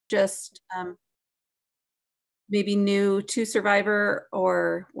just maybe new to Cervivor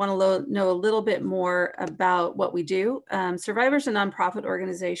or want to know a little bit more about what we do. Cervivor is a nonprofit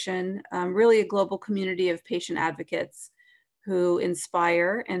organization, really a global community of patient advocates who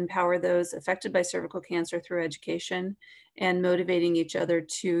inspire and empower those affected by cervical cancer through education and motivating each other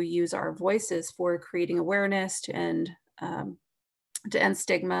to use our voices for creating awareness and to end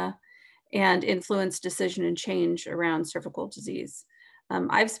stigma and influence decision and change around cervical disease.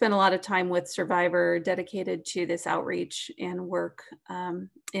 I've spent a lot of time with Cervivor dedicated to this outreach and work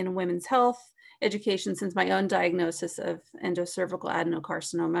in women's health education since my own diagnosis of endocervical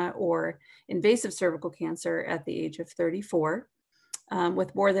adenocarcinoma or invasive cervical cancer at the age of 34.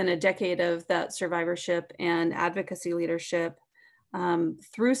 With more than a decade of that survivorship and advocacy leadership,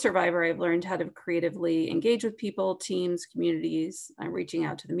 through Cervivor, I've learned how to creatively engage with people, teams, communities, reaching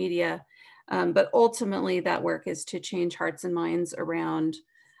out to the media. But ultimately, that work is to change hearts and minds around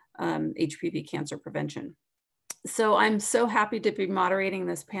HPV cancer prevention. So I'm so happy to be moderating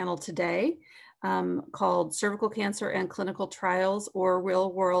this panel today called Cervical Cancer and Clinical Trials or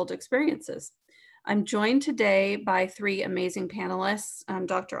Real World Experiences. I'm joined today by three amazing panelists,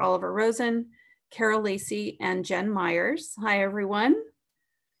 Dr. Oliver Rosen, Carol Lacey, and Jen Myers. Hi, everyone.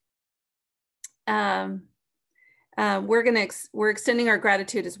 We're extending our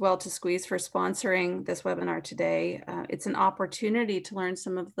gratitude as well to SQZ for sponsoring this webinar today. It's an opportunity to learn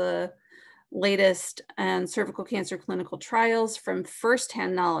some of the latest and cervical cancer clinical trials from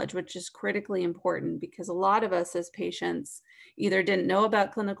firsthand knowledge, which is critically important because a lot of us as patients either didn't know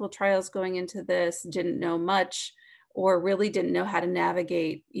about clinical trials going into this, didn't know much, or really didn't know how to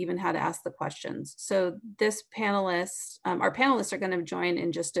navigate, even how to ask the questions. So this panelist, our panelists are going to join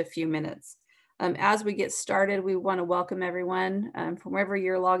in just a few minutes. As we get started, we want to welcome everyone from wherever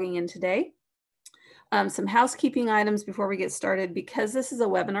you're logging in today. Some housekeeping items before we get started. Because this is a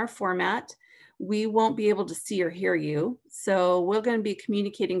webinar format, we won't be able to see or hear you. So we're going to be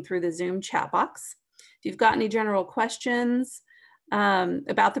communicating through the Zoom chat box. If you've got any general questions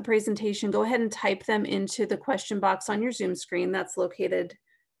about the presentation, go ahead and type them into the question box on your Zoom screen. That's located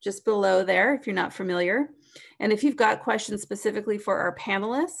just below there if you're not familiar. And if you've got questions specifically for our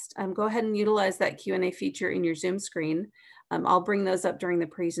panelists, go ahead and utilize that Q&A feature in your Zoom screen. I'll bring those up during the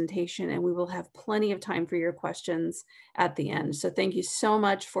presentation and we will have plenty of time for your questions at the end. So thank you so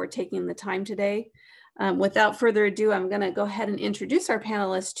much for taking the time today. Without further ado, I'm going to go ahead and introduce our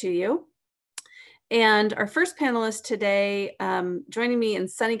panelists to you. And our first panelist today, joining me in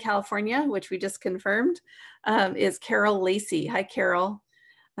sunny California, which we just confirmed, is Carol Lacey. Hi, Carol.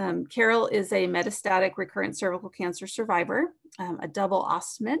 Carol is a metastatic recurrent cervical cancer survivor, a double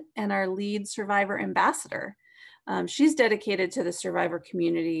ostomate, and our lead survivor ambassador. She's dedicated to the survivor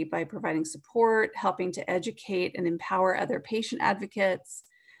community by providing support, helping to educate and empower other patient advocates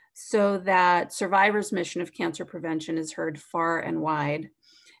so that survivors' mission of cancer prevention is heard far and wide.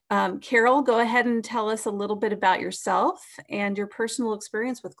 Carol, go ahead and tell us a little bit about yourself and your personal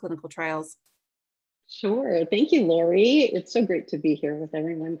experience with clinical trials. Sure. Thank you, Lori. It's so great to be here with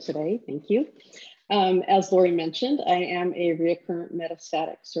everyone today. Thank you. As Lori mentioned, I am a recurrent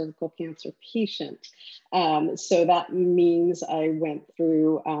metastatic cervical cancer patient. So that means I went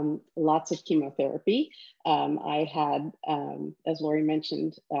through lots of chemotherapy. I had, as Lori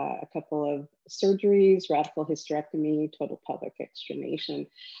mentioned, a couple of surgeries, radical hysterectomy, total pelvic externation.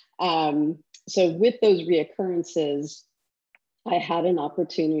 So with those reoccurrences, I had an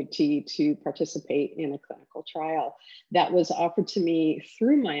opportunity to participate in a clinical trial that was offered to me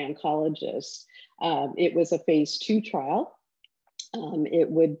through my oncologist. It was a phase 2 trial. It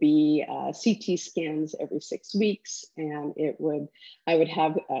would be CT scans every 6 weeks, and I would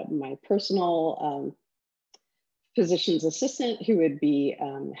have my personal physician's assistant who would be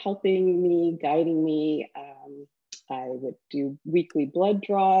helping me, guiding me. I would do weekly blood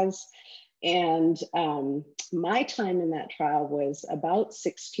draws. And my time in that trial was about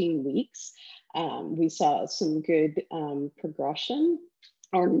 16 weeks. We saw some good progression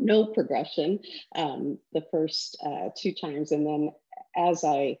or no progression the first 2 times. And then as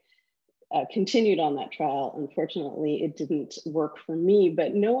I continued on that trial, unfortunately, it didn't work for me.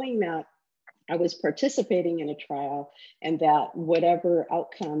 But knowing that I was participating in a trial and that whatever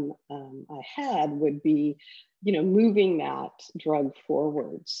outcome I had would be, moving that drug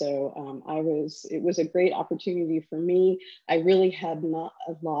forward. So it was a great opportunity for me. I really had not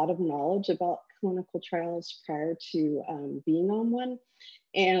a lot of knowledge about clinical trials prior to being on one.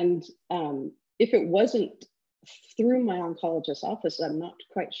 And if it wasn't through my oncologist's office, I'm not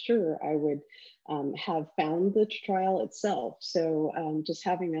quite sure I would have found the trial itself. So just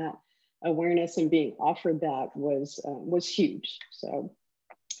having that awareness and being offered that was huge. So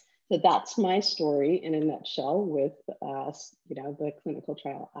So that's my story in a nutshell with, the clinical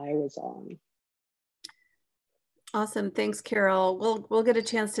trial I was on. Awesome. Thanks, Carol. We'll get a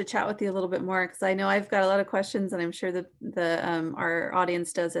chance to chat with you a little bit more because I know I've got a lot of questions and I'm sure that our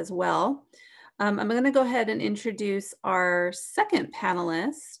audience does as well. I'm going to go ahead and introduce our second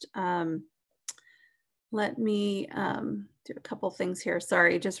panelist. Let me do a couple things here.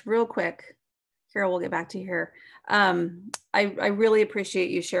 Sorry, just real quick. Carol, we'll get back to you here. I really appreciate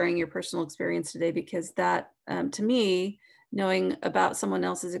you sharing your personal experience today because that, to me, knowing about someone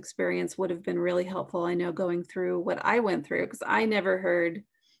else's experience would have been really helpful. I know going through what I went through, because I never heard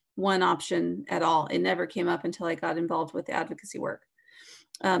one option at all. It never came up until I got involved with the advocacy work.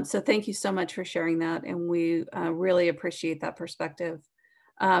 So thank you so much for sharing that. And we really appreciate that perspective.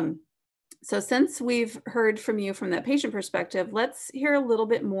 So since we've heard from you from that patient perspective, let's hear a little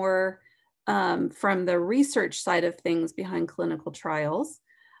bit more from the research side of things behind clinical trials.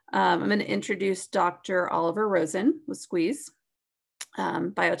 I'm going to introduce Dr. Oliver Rosen with SQZ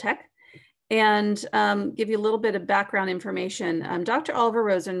Biotech and give you a little bit of background information. Dr. Oliver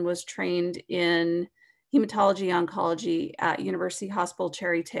Rosen was trained in hematology oncology at University Hospital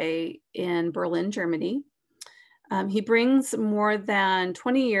Charité in Berlin, Germany. He brings more than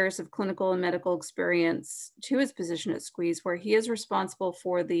 20 years of clinical and medical experience to his position at SQZ, where he is responsible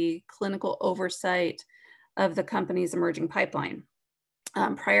for the clinical oversight of the company's emerging pipeline.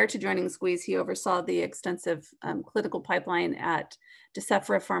 Prior to joining SQZ, he oversaw the extensive clinical pipeline at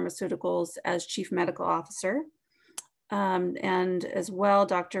Deciphera Pharmaceuticals as Chief Medical Officer. And as well,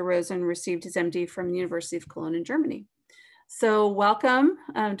 Dr. Rosen received his MD from the University of Cologne in Germany. So welcome,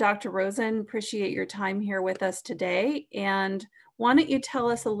 Dr. Rosen. Appreciate your time here with us today. And why don't you tell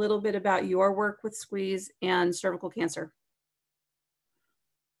us a little bit about your work with SQZ and cervical cancer?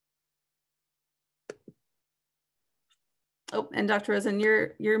 Oh, and Dr. Rosen,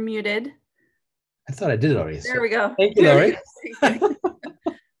 you're muted. I thought I did already. There we go. Thank you, Laurie.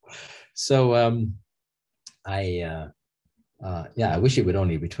 So I wish it would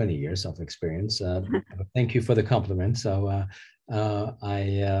only be 20 years of experience. Thank you for the compliment. So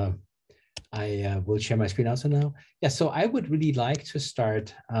I will share my screen also now. Yeah, so I would really like to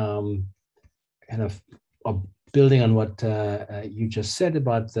start kind of building on what you just said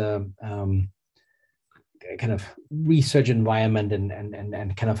about the kind of research environment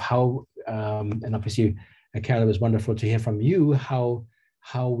and kind of how, and obviously, Carol, it was wonderful to hear from you how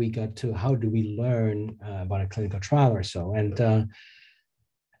we got to, how do we learn about a clinical trial or so. And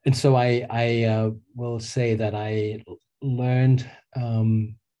so I will say that I learned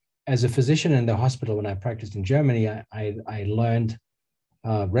as a physician in the hospital when I practiced in Germany, I learned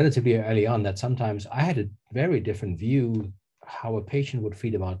relatively early on that sometimes I had a very different view how a patient would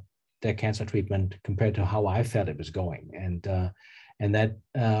feel about their cancer treatment compared to how I felt it was going. And that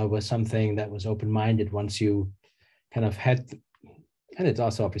was something that was open-minded once you kind of had, and it's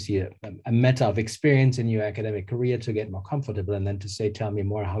also obviously a matter of experience in your academic career to get more comfortable and then to say, tell me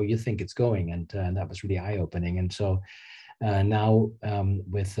more how you think it's going. And that was really eye-opening. And so now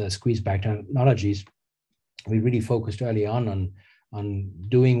with SQZ Biotechnologies, we really focused early on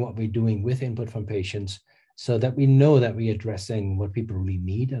doing what we're doing with input from patients so that we know that we're addressing what people really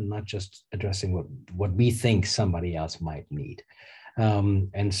need and not just addressing what we think somebody else might need.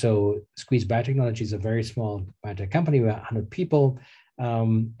 And so SQZ Biotechnologies is a very small biotech company, we're 100 people,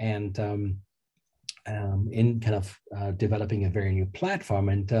 in kind of developing a very new platform.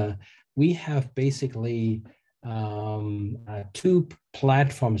 And we have basically two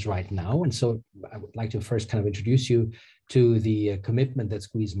platforms right now. And so I would like to first kind of introduce you to the commitment that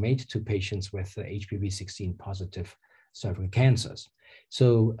SQZ made to patients with HPV-16 positive cervical cancers.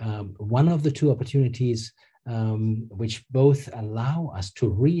 So one of the two opportunities which both allow us to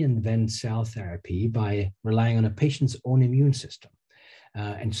reinvent cell therapy by relying on a patient's own immune system.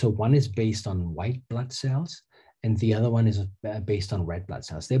 And so one is based on white blood cells and the other one is based on red blood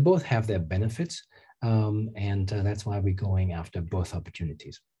cells. They both have their benefits. And that's why we're going after both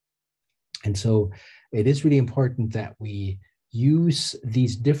opportunities. And so it is really important that we use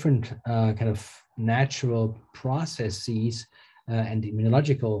these different kind of natural processes and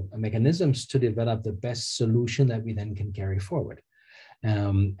immunological mechanisms to develop the best solution that we then can carry forward.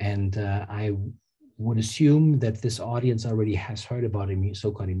 I would assume that this audience already has heard about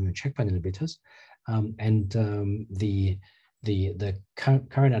so-called immune checkpoint inhibitors, the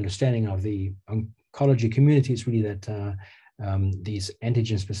current understanding of the oncology community is really that these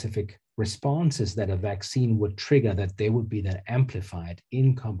antigen-specific responses that a vaccine would trigger, that they would be then amplified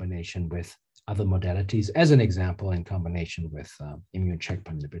in combination with other modalities, as an example, in combination with immune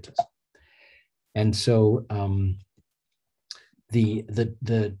checkpoint inhibitors. And so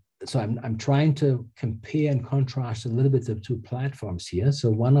the so I'm trying to compare and contrast a little bit the two platforms here. So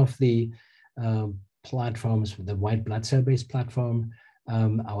one of the platforms, the white blood cell based platform,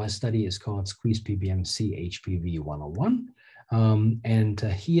 our study is called SQZ PBMC HPV 101. And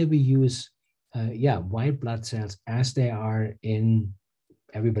here we use, white blood cells as they are in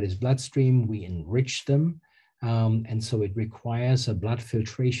everybody's bloodstream. We enrich them. And so it requires a blood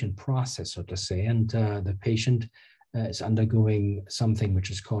filtration process, so to say. And the patient is undergoing something which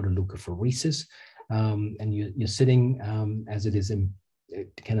is called a leukapheresis. And you're sitting, as it is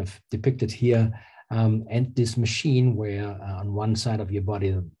kind of depicted here, and this machine where on one side of your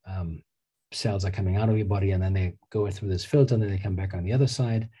body, cells are coming out of your body, and then they go through this filter, and then they come back on the other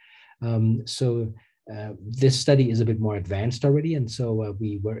side. This study is a bit more advanced already, and so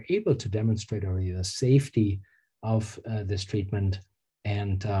we were able to demonstrate already the safety of this treatment,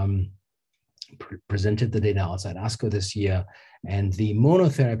 and presented the data outside ASCO this year. And the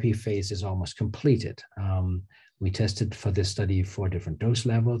monotherapy phase is almost completed. We tested for this study 4 different dose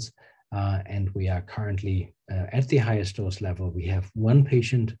levels, and we are currently at the highest dose level. We have 1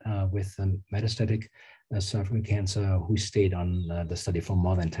 patient with metastatic cervical cancer who stayed on the study for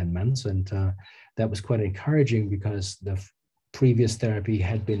more than 10 months. And that was quite encouraging, because the previous therapy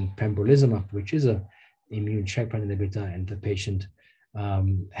had been pembrolizumab, which is an immune checkpoint inhibitor, and the patient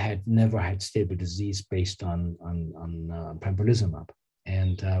had never had stable disease based on pembrolizumab.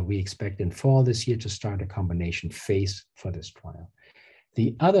 And we expect in fall this year to start a combination phase for this trial.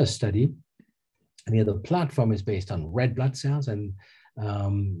 The other study, the other platform, is based on red blood cells, and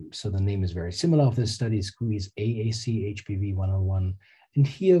so the name is very similar of this study, SQZ AAC HPV 101. And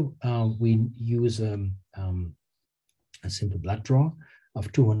here we use a simple blood draw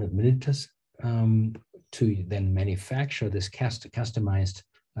of 200 milliliters to then manufacture this customized,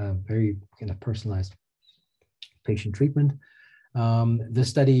 very kind of personalized patient treatment. The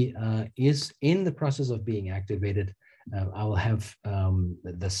study is in the process of being activated. I will have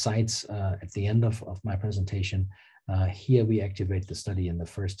the sites at the end of my presentation. Here we activate the study, and the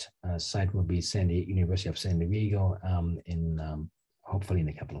first site will be University of San Diego hopefully in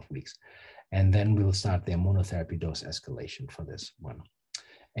a couple of weeks. And then we'll start the monotherapy dose escalation for this one.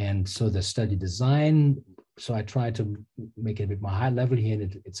 And so the study design, so I try to make it a bit more high level here,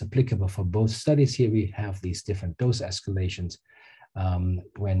 and it's applicable for both studies. Here we have these different dose escalations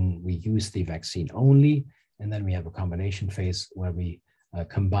when we use the vaccine only, and then we have a combination phase where we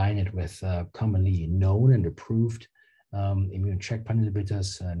combine it with commonly known and approved immune checkpoint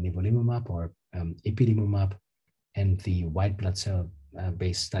inhibitors, nivolumab or ipilimumab, and the white blood cell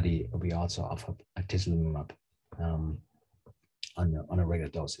based study, we also offer atezolizumab on a regular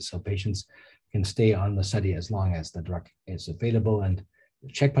doses. So patients can stay on the study as long as the drug is available, and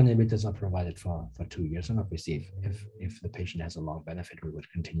checkpoint inhibitors are provided for 2 years. And obviously, if the patient has a long benefit, we would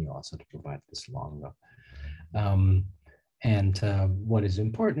continue also to provide this longer. What is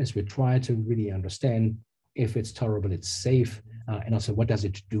important is we try to really understand if it's tolerable, it's safe, and also what does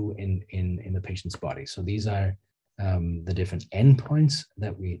it do in the patient's body. So these are the different endpoints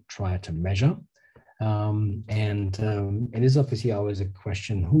that we try to measure. It is obviously always a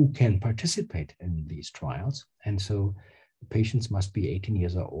question, who can participate in these trials? And so patients must be 18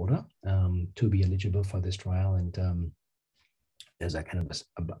 years or older to be eligible for this trial. And there's a kind of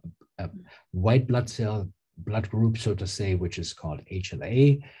a white blood cell blood group, so to say, which is called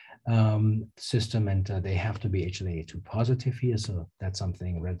HLA system, and they have to be HLA-A2 positive here. So that's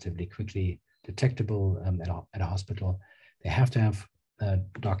something relatively quickly detectable at a hospital. They have to have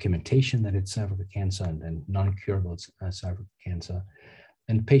documentation that it's cervical cancer and non-curable cervical cancer.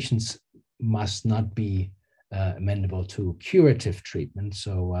 And patients must not be amenable to curative treatment,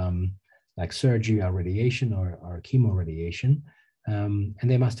 so like surgery or radiation or chemoradiation. And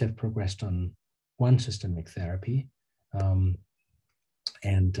they must have progressed on 1 systemic therapy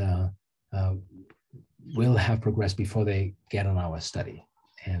and will have progressed before they get on our study.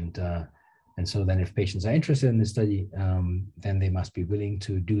 And so then if patients are interested in this study, then they must be willing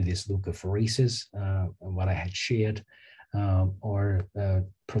to do this leukapheresis, what I had shared, or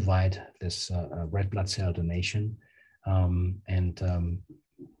provide this red blood cell donation. The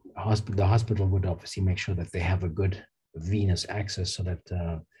hospital would obviously make sure that they have a good venous access so that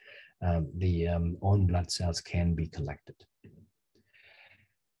the own blood cells can be collected.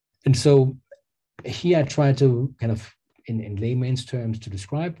 And so here I try to kind of, in layman's terms, to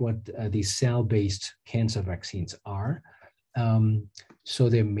describe what these cell-based cancer vaccines are. So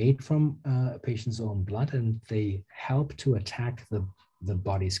they're made from a patient's own blood, and they help to attack the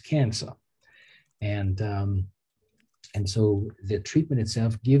body's cancer. And so the treatment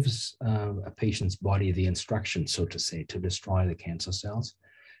itself gives a patient's body the instruction, so to say, to destroy the cancer cells.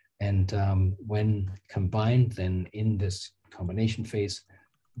 And when combined then in this combination phase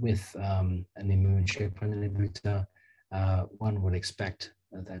with an immune checkpoint inhibitor, one would expect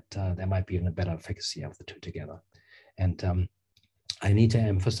that there might be even a better efficacy of the two together. And I need to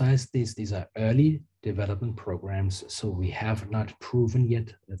emphasize these are early development programs, so we have not proven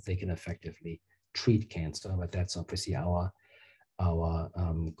yet that they can effectively treat cancer, but that's obviously our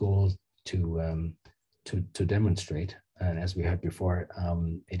goal to demonstrate. And as we heard before,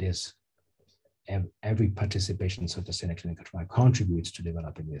 it is every participation, so to say, in a clinical trial contributes to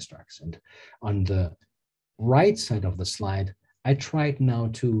developing these drugs. And on the right side of the slide, I tried now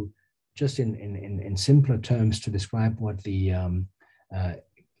to just in simpler terms to describe what the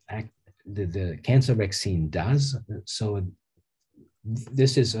cancer vaccine does. So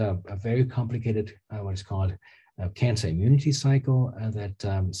this is a very complicated, what is called a cancer immunity cycle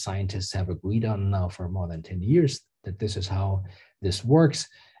that scientists have agreed on now for more than 10 years, that this is how this works.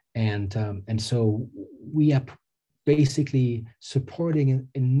 And so we are basically supporting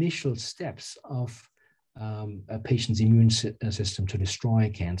initial steps of a patient's immune system to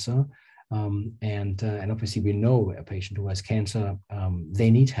destroy cancer. And obviously we know a patient who has cancer, they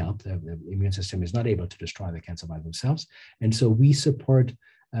need help. The immune system is not able to destroy the cancer by themselves. And so we support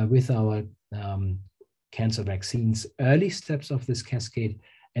with our cancer vaccines early steps of this cascade.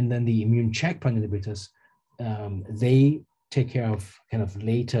 And then the immune checkpoint inhibitors, they take care of kind of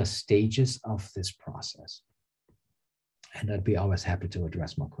later stages of this process. And I'd be always happy to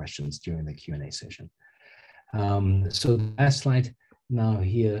address more questions during the Q&A session. So the last slide now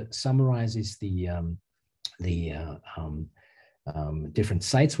here summarizes the different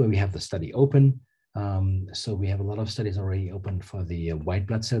sites where we have the study open. So we have a lot of studies already open for the white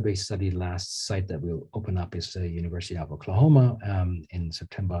blood cell based study. Last site that will open up is the University of Oklahoma in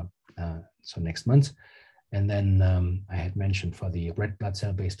September, so next month. And then I had mentioned for the red blood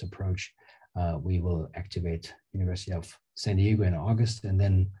cell based approach, we will activate University of San Diego in August, and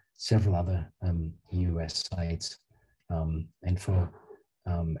then several other US sites. And for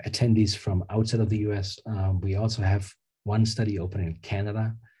attendees from outside of the US, we also have one study open in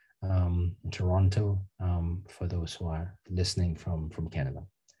Canada, in Toronto, for those who are listening from Canada.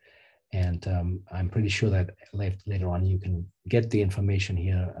 And I'm pretty sure that later on you can get the information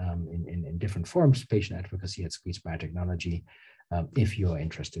here in different forms, patient advocacy at SQZ Biotechnology, if you are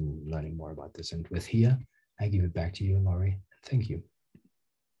interested in learning more about this. And with here, I give it back to you, Laurie. Thank you.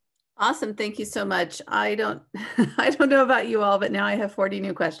 Awesome. Thank you so much. I don't know about you all, but now I have 40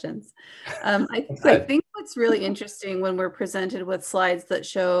 new questions. I think what's really interesting when we're presented with slides that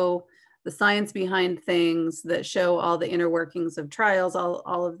show the science behind things, that show all the inner workings of trials,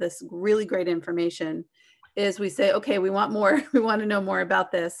 all of this really great information, is we say, okay, we want more, we want to know more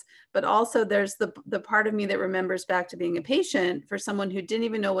about this. But also there's the part of me that remembers back to being a patient for someone who didn't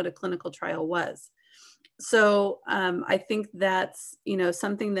even know what a clinical trial was. So I think that's,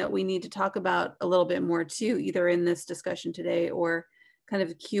 something that we need to talk about a little bit more too, either in this discussion today or kind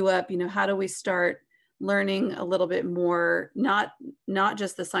of queue up, how do we start learning a little bit more, not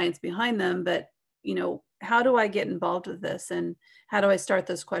just the science behind them, but, how do I get involved with this? And how do I start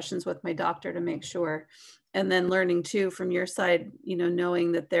those questions with my doctor to make sure? And then learning too, from your side,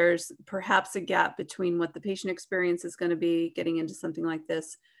 knowing that there's perhaps a gap between what the patient experience is going to be getting into something like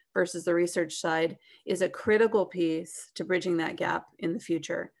this versus the research side is a critical piece to bridging that gap in the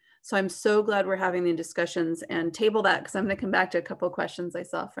future. So I'm so glad we're having the discussions, and table that because I'm going to come back to a couple of questions I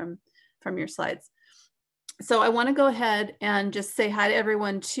saw from your slides. So I want to go ahead and just say hi to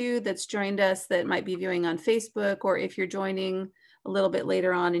everyone too that's joined us that might be viewing on Facebook, or if you're joining a little bit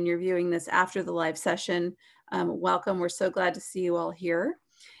later on and you're viewing this after the live session, welcome. We're so glad to see you all here.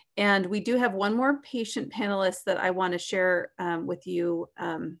 And we do have one more patient panelist that I want to share with you.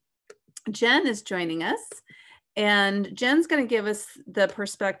 Jen is joining us, and Jen's going to give us the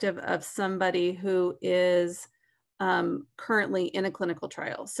perspective of somebody who is currently in a clinical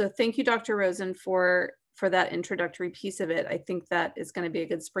trial. So thank you, Dr. Rosen, for that introductory piece of it. I think that is going to be a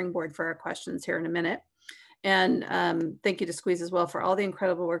good springboard for our questions here in a minute. And thank you to SQZ as well for all the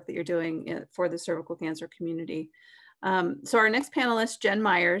incredible work that you're doing for the cervical cancer community. So our next panelist, Jen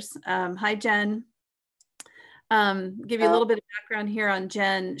Myers. Hi, Jen. Give you a little bit of background here on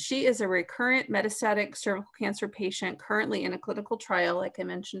Jen. She is a recurrent metastatic cervical cancer patient currently in a clinical trial, like I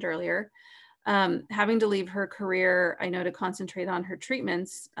mentioned earlier. Having to leave her career, I know, to concentrate on her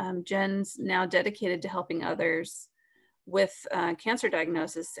treatments, Jen's now dedicated to helping others with cancer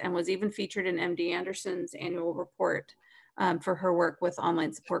diagnosis, and was even featured in MD Anderson's annual report for her work with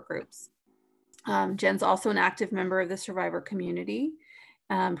online support groups. Jen's also an active member of the Cervivor community,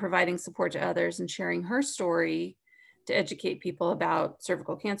 providing support to others and sharing her story to educate people about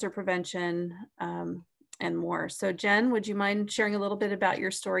cervical cancer prevention and more. So Jen, would you mind sharing a little bit about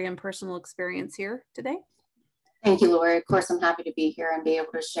your story and personal experience here today? Thank you, Lori. Of course, I'm happy to be here and be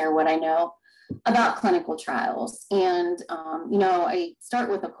able to share what I know about clinical trials. And, you know, I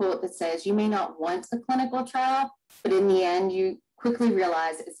start with a quote that says, "You may not want a clinical trial, but in the end, you quickly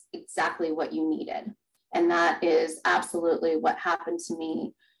realize it's exactly what you needed." And that is absolutely what happened to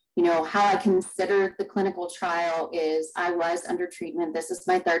me. You know, how I considered the clinical trial is I was under treatment. This is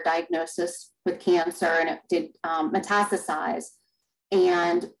my third diagnosis with cancer, and it did metastasize.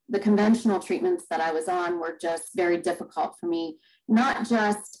 And the conventional treatments that I was on were just very difficult for me, not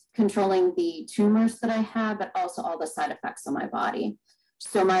just controlling the tumors that I had, but also all the side effects on my body.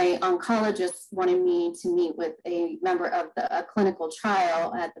 So my oncologist wanted me to meet with a member of a clinical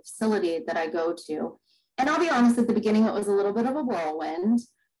trial at the facility that I go to. And I'll be honest, at the beginning, it was a little bit of a whirlwind.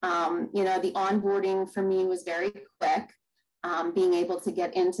 You know, the onboarding for me was very quick, being able to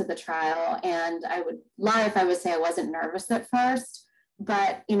get into the trial. And I would lie if I would say I wasn't nervous at first.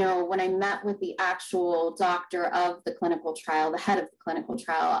 But, you know, when I met with the actual doctor of the clinical trial, the head of the clinical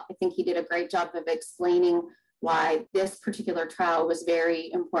trial, I think he did a great job of explaining why this particular trial was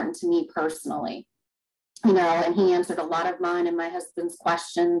very important to me personally. You know, and he answered a lot of mine and my husband's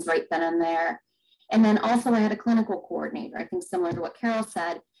questions right then and there. And then also I had a clinical coordinator, I think similar to what Carol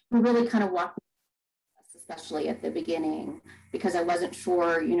said, who really kind of walked me, especially at the beginning, because I wasn't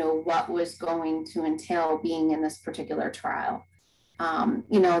sure, you know, what was going to entail being in this particular trial.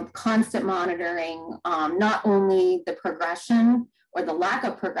 You know, constant monitoring, not only the progression or the lack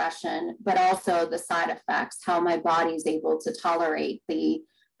of progression, but also the side effects, how my body is able to tolerate the,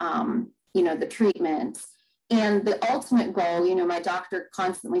 you know, the treatments. And the ultimate goal, you know, my doctor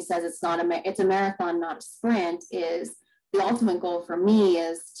constantly says it's a marathon, not a sprint, is the ultimate goal for me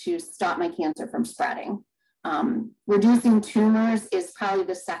is to stop my cancer from spreading. Reducing tumors is probably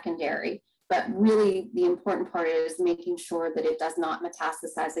the secondary. But really, the important part is making sure that it does not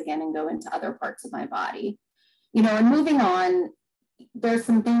metastasize again and go into other parts of my body. You know, and moving on, there's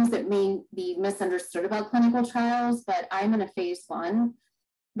some things that may be misunderstood about clinical trials, but I'm in a phase 1.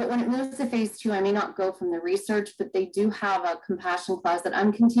 But when it moves to phase 2, I may not go from the research, but they do have a compassion clause that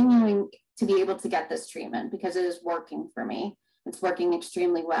I'm continuing to be able to get this treatment because it is working for me. It's working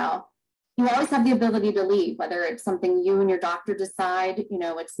extremely well. You always have the ability to leave, whether it's something you and your doctor decide. You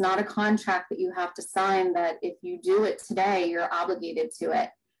know, it's not a contract that you have to sign that if you do it today, you're obligated to it.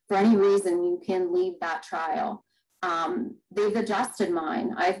 For any reason, you can leave that trial. They've adjusted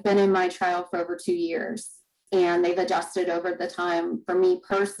mine. I've been in my trial for over 2 years, and they've adjusted over the time for me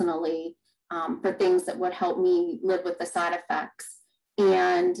personally for things that would help me live with the side effects.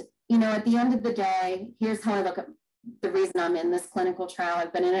 And, you know, at the end of the day, here's how I look at the reason I'm in this clinical trial.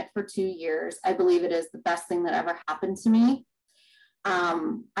 I've been in it for 2 years. I believe it is the best thing that ever happened to me.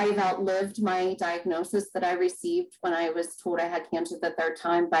 I've outlived my diagnosis that I received when I was told I had cancer the 3rd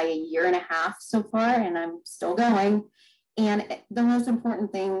time by 1.5 years so far, and I'm still going. And the most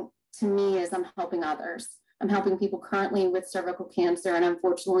important thing to me is I'm helping others. I'm helping people currently with cervical cancer, and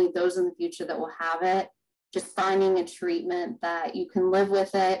unfortunately those in the future that will have it, just finding a treatment that you can live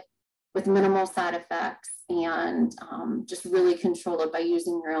with it with minimal side effects and just really control it by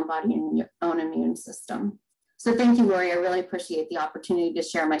using your own body and your own immune system. So thank you, Lori. I really appreciate the opportunity to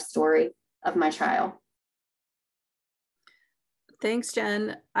share my story of my trial. Thanks,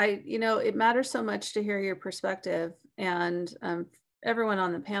 Jen. You know, it matters so much to hear your perspective, and everyone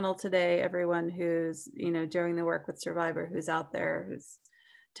on the panel today, everyone who's, you know, doing the work with Cervivor, who's out there, who's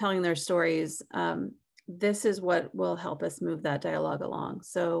telling their stories, this is what will help us move that dialogue along.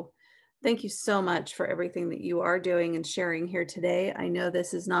 So thank you so much for everything that you are doing and sharing here today. I know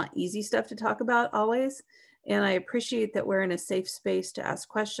this is not easy stuff to talk about always, and I appreciate that we're in a safe space to ask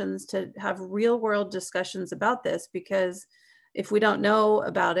questions, to have real world discussions about this, because if we don't know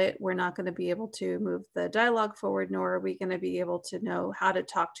about it, we're not going to be able to move the dialogue forward, nor are we going to be able to know how to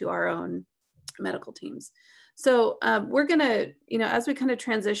talk to our own medical teams. So we're going to, you know, as we kind of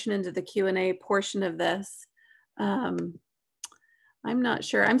transition into the Q&A portion of this, I'm not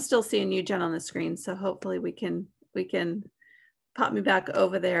sure. I'm still seeing you, Jen, on the screen. So hopefully we can pop me back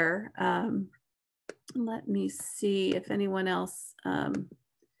over there. Let me see if anyone else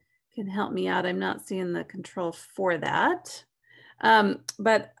can help me out. I'm not seeing the control for that.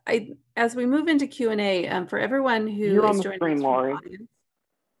 But as we move into Q&A, for everyone who You're on is the joining screen, us Lori. audience,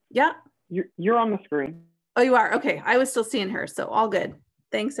 yeah. You're on the screen. Oh, you are? Okay. I was still seeing her. So all good.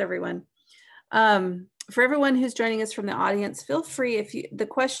 Thanks, everyone. For everyone who's joining us from the audience, feel free, if the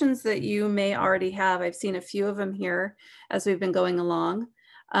questions that you may already have, I've seen a few of them here as we've been going along.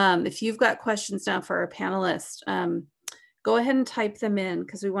 If you've got questions now for our panelists, go ahead and type them in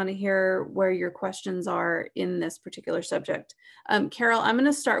because we want to hear where your questions are in this particular subject. Carol, I'm going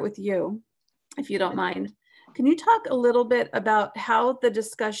to start with you, if you don't mind. Can you talk a little bit about how the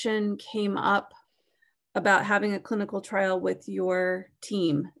discussion came up about having a clinical trial with your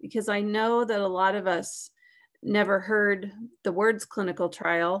team? Because I know that a lot of us never heard the words clinical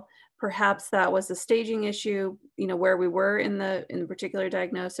trial. Perhaps that was a staging issue, you know, where we were in the particular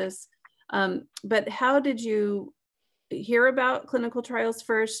diagnosis. But how did you hear about clinical trials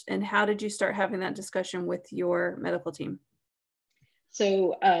first, and how did you start having that discussion with your medical team?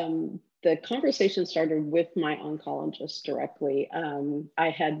 So the conversation started with my oncologist directly. I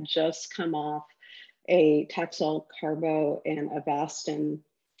had just come off a Taxol, Carbo, and Avastin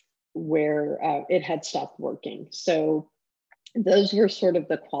where it had stopped working. So those were sort of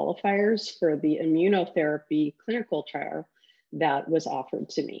the qualifiers for the immunotherapy clinical trial that was offered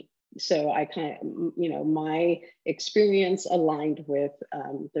to me. So I kind of, you know, my experience aligned with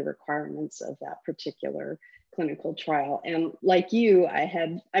the requirements of that particular clinical trial. And like you,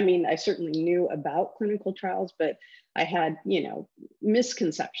 I certainly knew about clinical trials, but I had, you know,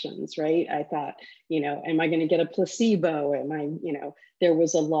 misconceptions, right? I thought, you know, am I going to get a placebo? There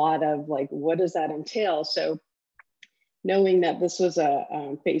was a lot of like, what does that entail? So knowing that this was a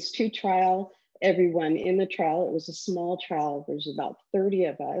phase 2 trial, everyone in the trial, it was a small trial, there's about 30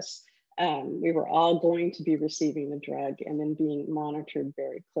 of us. We were all going to be receiving the drug and then being monitored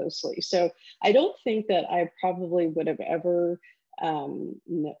very closely. So I don't think that I probably would have ever,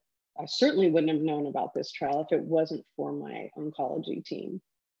 I certainly wouldn't have known about this trial if it wasn't for my oncology team,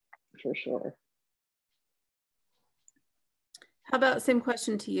 for sure. How about same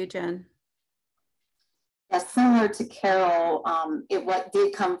question to you, Jen? Yeah, similar to Carol, what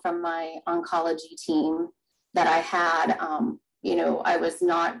did come from my oncology team that I had. You know, I was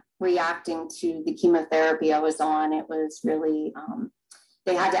not reacting to the chemotherapy I was on. It was really,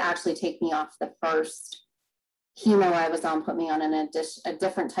 they had to actually take me off the first chemo I was on, put me on a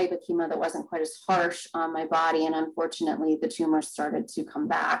different type of chemo that wasn't quite as harsh on my body. And unfortunately, the tumor started to come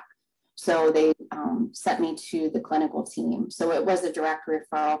back. So they sent me to the clinical team. So it was a direct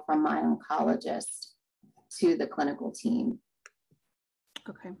referral from my oncologist to the clinical team.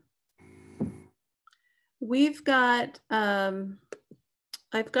 Okay. We've got,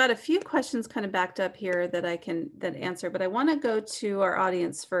 I've got a few questions kind of backed up here that I can answer, but I want to go to our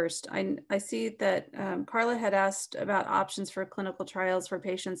audience first. I see that Carla had asked about options for clinical trials for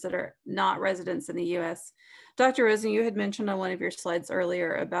patients that are not residents in the US. Dr. Rosen, you had mentioned on one of your slides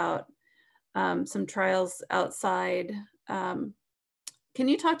earlier about some trials outside. Can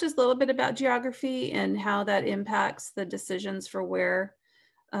you talk to us a little bit about geography and how that impacts the decisions for where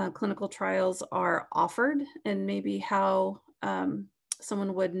clinical trials are offered, and maybe how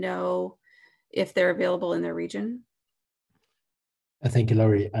someone would know if they're available in their region? Thank you,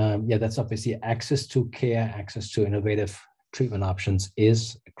 Laurie. Yeah, that's obviously access to care, access to innovative treatment options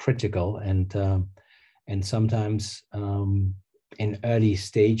is critical, and sometimes in early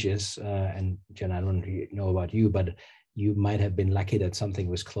stages, and Jen, I don't know about you, but you might have been lucky that something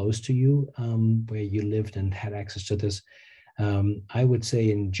was close to you where you lived and had access to this. I would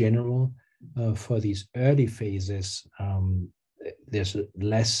say in general, for these early phases, there's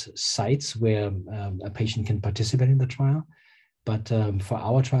less sites where a patient can participate in the trial. But for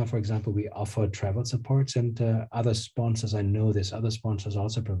our trial, for example, we offer travel supports, and other sponsors, I know there's other sponsors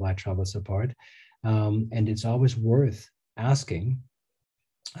also provide travel support. And it's always worth asking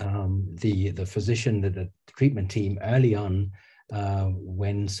the physician, the treatment team early on,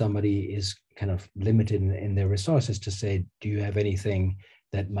 when somebody is kind of limited in their resources, to say, do you have anything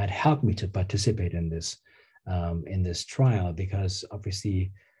that might help me to participate in this trial? Because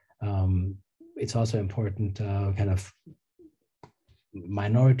obviously it's also important kind of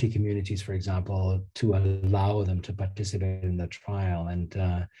minority communities, for example, to allow them to participate in the trial.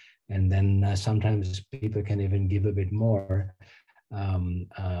 And then sometimes people can even give a bit more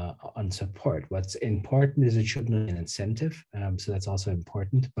on support. What's important is it shouldn't be an incentive. So that's also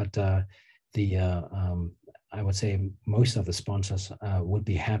important. But I would say most of the sponsors would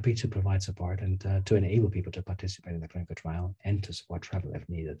be happy to provide support and to enable people to participate in the clinical trial and to support travel if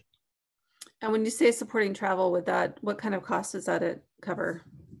needed. And when you say supporting travel, with that, what kind of cost does that cover?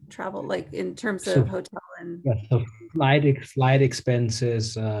 Travel, like in terms of hotel and so flight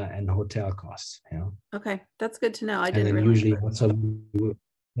expenses and hotel costs. You know. Okay, that's good to know. I didn't. And then realize usually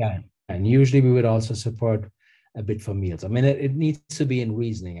that. And usually we would also support a bit for meals. I mean, it needs to be in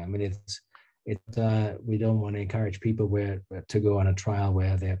reasoning. I mean, we don't want to encourage people to go on a trial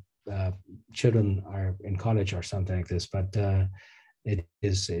where their children are in college or something like this, but it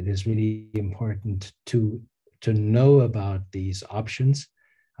is really important to know about these options,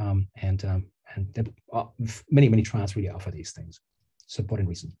 and many trials really offer these things, supporting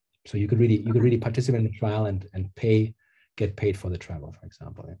reason. So you could really participate in the trial and get paid for the travel, for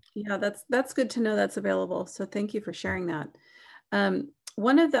example. Yeah, that's good to know that's available. So thank you for sharing that. I'm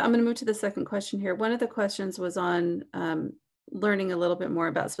going to move to the second question here. One of the questions was on learning a little bit more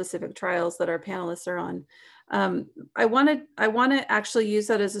about specific trials that our panelists are on. I want to actually use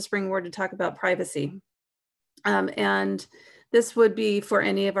that as a springboard to talk about privacy. And this would be for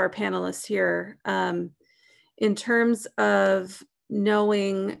any of our panelists here, in terms of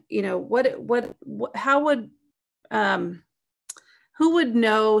knowing, you know, how would, who would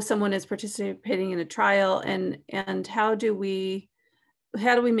know someone is participating in a trial, and how do we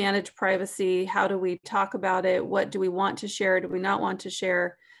manage privacy? How do we talk about it? What do we want to share? Do we not want to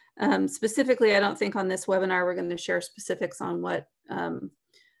share? Specifically, I don't think on this webinar we're going to share specifics on what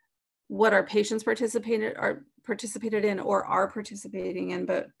our patients participated in or are participating in,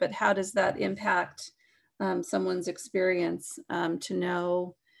 but how does that impact someone's experience to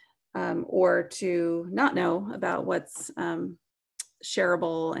know or to not know about what's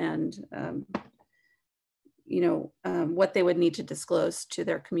shareable, and you know, what they would need to disclose to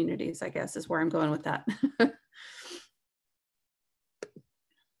their communities, I guess, is where I'm going with that.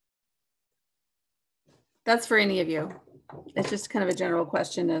 That's for any of you. It's just kind of a general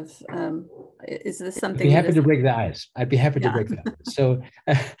question of, is this something? I'd be happy to break the ice. I'd be happy to break the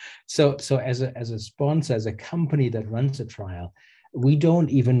ice. So as a sponsor, as a company that runs a trial, we don't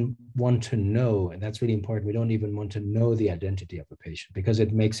even want to know, and that's really important, we don't even want to know the identity of a patient, because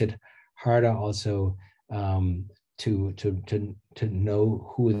it makes it harder also to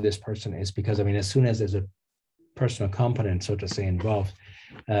know who this person is. Because I mean, as soon as there's a personal component, so to say, involved,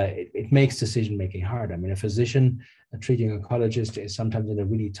 it makes decision-making hard. I mean, a physician, a treating oncologist is sometimes in a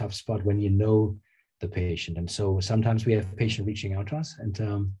really tough spot when you know the patient. And so sometimes we have a patient reaching out to us, and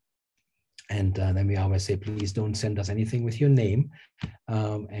then we always say, please don't send us anything with your name.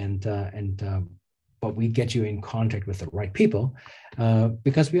 But we get you in contact with the right people,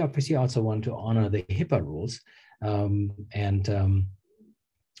 because we obviously also want to honor the HIPAA rules.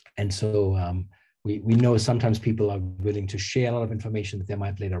 We know sometimes people are willing to share a lot of information that they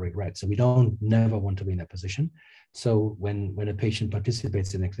might later regret. So we don't never want to be in that position. So when a patient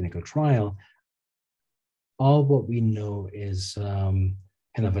participates in a clinical trial, all what we know is kind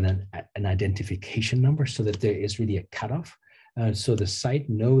of an identification number, so that there is really a cutoff. So the site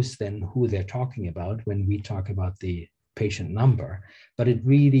knows then who they're talking about when we talk about the patient number, but it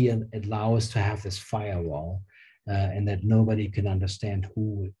really allows to have this firewall, and that nobody can understand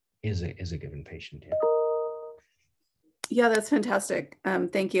who is a given patient. Yeah, that's fantastic.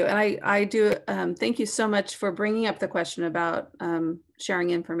 Thank you. And I do thank you so much for bringing up the question about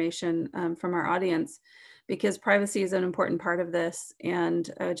sharing information from our audience, because privacy is an important part of this. And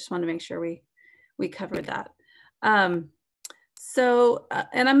I just want to make sure we covered that. And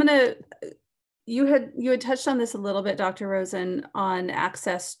I'm going to, you had touched on this a little bit, Dr. Rosen, on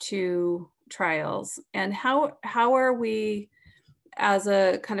access to trials, and how are we as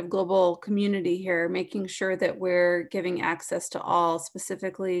a kind of global community here making sure that we're giving access to all,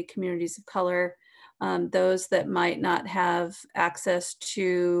 specifically communities of color, those that might not have access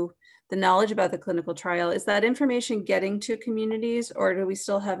to the knowledge about the clinical trial. Is that information getting to communities, or do we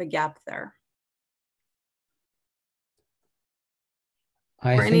still have a gap there?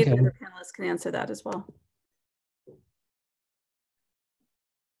 Or any of the other panelists can answer that as well.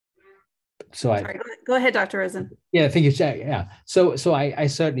 Sorry, go ahead, Dr. Rosen. Yeah, thank you. Yeah, so I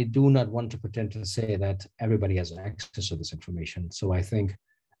certainly do not want to pretend to say that everybody has access to this information. So I think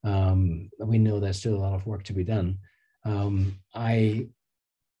we know there's still a lot of work to be done. And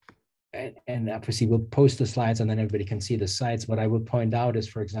obviously we'll post the slides and then everybody can see the sites. What I will point out is,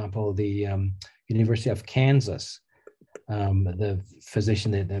 for example, the University of Kansas, the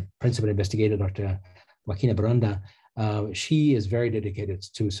physician, the principal investigator, Dr. Joaquina Baronda, she is very dedicated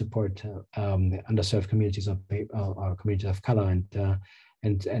to support underserved communities of communities of color,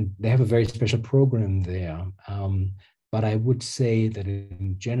 and they have a very special program there. But I would say that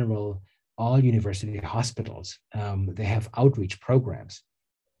in general, all university hospitals, they have outreach programs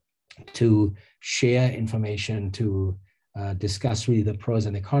to share information, to discuss really the pros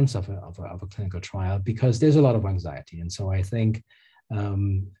and the cons of a clinical trial, because there's a lot of anxiety. And so I think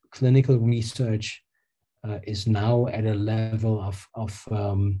clinical research is now at a level of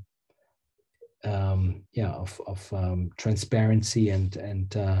transparency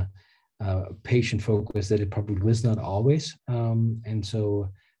and patient focus that it probably was not always. And so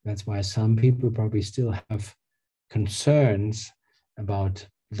that's why some people probably still have concerns about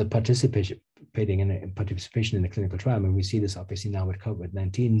the participation in a clinical trial. I mean, we see this obviously now with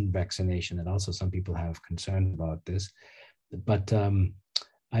COVID-19 vaccination, and also some people have concerns about this. But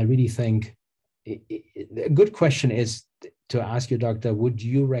I really think a good question is to ask your doctor, would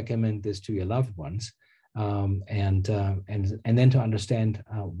you recommend this to your loved ones? And then to understand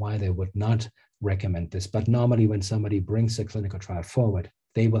why they would not recommend this. But normally when somebody brings a clinical trial forward,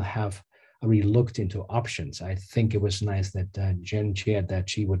 they will have already looked into options. I think it was nice that Jen shared that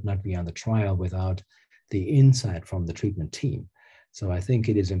she would not be on the trial without the insight from the treatment team. So I think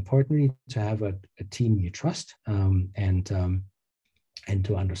it is important to have a team you trust, and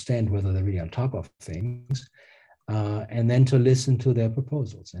to understand whether they're really on top of things, and then to listen to their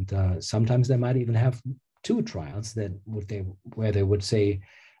proposals. And sometimes they might even have two trials where they would say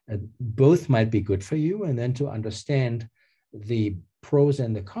both might be good for you, and then to understand the pros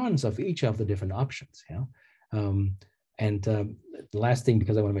and the cons of each of the different options. The last thing,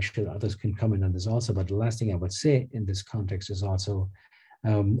 because I want to make sure that others can comment on this also, but the last thing I would say in this context is also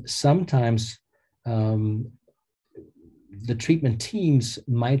sometimes the treatment teams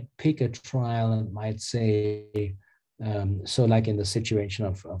might pick a trial and might say, so like in the situation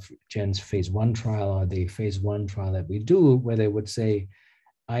of Jen's phase 1 trial, or the phase 1 trial that we do, where they would say,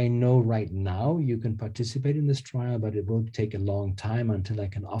 I know right now you can participate in this trial, but it will take a long time until I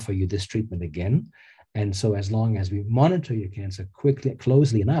can offer you this treatment again. And so as long as we monitor your cancer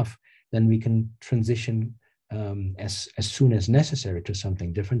closely enough, then we can transition as soon as necessary to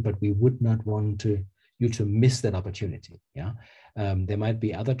something different, but we would not want you to miss that opportunity. There might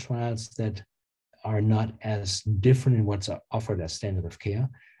be other trials that are not as different in what's offered as standard of care.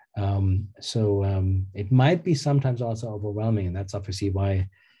 It might be sometimes also overwhelming, and that's obviously why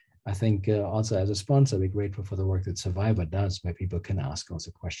I think also as a sponsor, we're grateful for the work that Cervivor does, where people can ask also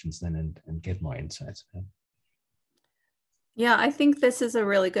questions then and get more insights. Yeah, I think this is a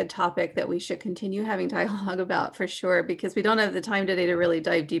really good topic that we should continue having dialogue about for sure, because we don't have the time today to really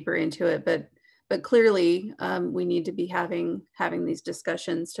dive deeper into it, but clearly we need to be having these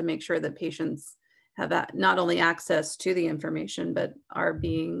discussions to make sure that patients have not only access to the information, but are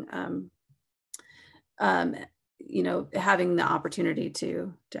being, having the opportunity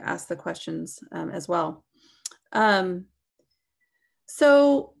to ask the questions as well.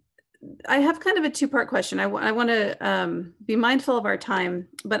 So I have kind of a two-part question. I want to be mindful of our time,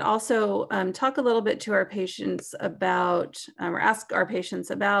 but also talk a little bit to our patients about, or ask our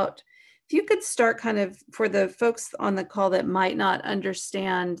patients about, if you could start kind of, for the folks on the call that might not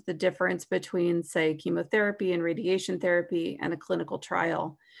understand the difference between, say, chemotherapy and radiation therapy and a clinical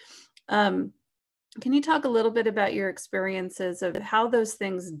trial. Can you talk a little bit about your experiences of how those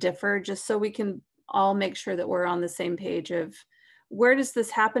things differ, just so we can all make sure that we're on the same page of where does this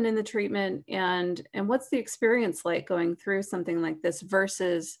happen in the treatment, and what's the experience like going through something like this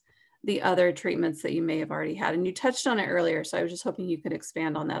versus the other treatments that you may have already had? And you touched on it earlier, so I was just hoping you could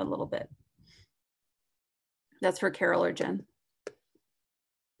expand on that a little bit. That's for Carol or Jen.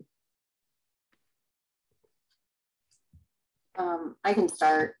 I can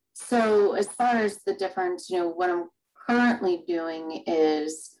start. So as far as the difference, what I'm currently doing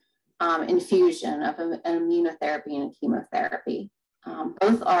is infusion of an immunotherapy and a chemotherapy.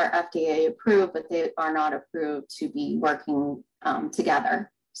 Both are FDA approved, but they are not approved to be working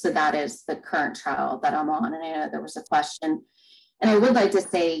together. So that is the current trial that I'm on. And I know there was a question. And I would like to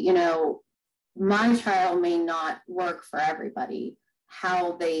say, my trial may not work for everybody.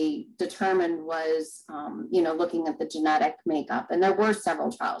 How they determined was, looking at the genetic makeup. And there were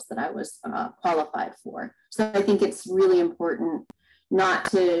several trials that I was qualified for. So I think it's really important not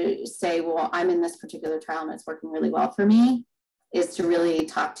to say, well, I'm in this particular trial and it's working really well for me, is to really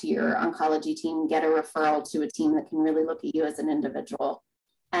talk to your oncology team, get a referral to a team that can really look at you as an individual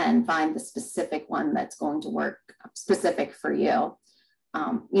and find the specific one that's going to work specific for you.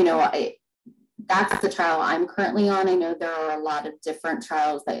 That's the trial I'm currently on. I know there are a lot of different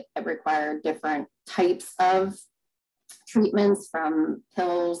trials that require different types of treatments, from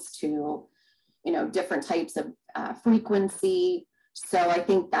pills to, different types of frequency. So I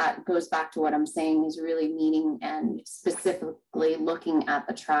think that goes back to what I'm saying, is really meeting and specifically looking at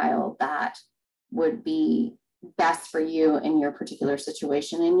the trial that would be best for you in your particular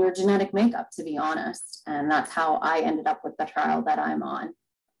situation and your genetic makeup, to be honest. And that's how I ended up with the trial that I'm on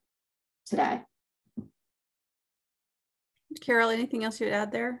today. Carol, anything else you'd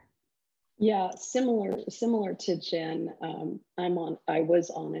add there? Yeah, similar to Jen. I was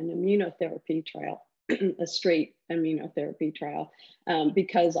on an immunotherapy trial, a straight immunotherapy trial,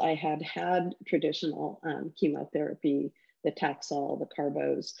 because I had traditional chemotherapy, the Taxol, the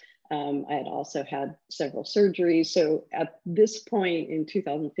Carbos, I had also had several surgeries. So at this point in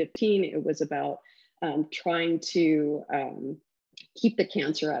 2015, it was about trying to keep the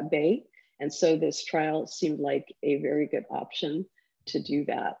cancer at bay. And so this trial seemed like a very good option to do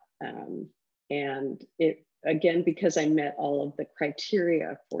that. And it, again, because I met all of the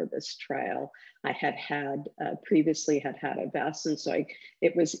criteria for this trial, I had previously had Avastin, so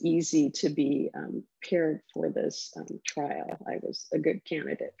it was easy to be paired for this trial. I was a good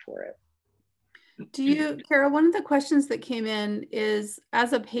candidate for it. Do you, Carol, one of the questions that came in is,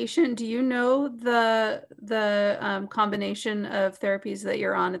 as a patient, do you know the combination of therapies that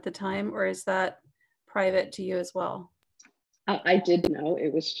you're on at the time, or is that private to you as well? I did know.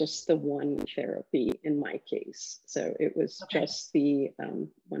 It was just the one therapy in my case. So it was just the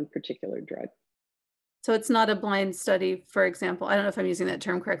one particular drug. So it's not a blind study, for example. I don't know if I'm using that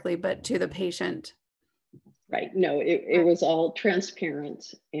term correctly, but to the patient. Right. No, it was all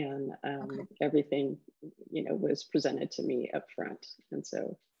transparent, and everything, was presented to me up front. And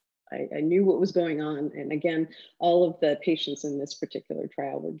so I knew what was going on. And again, all of the patients in this particular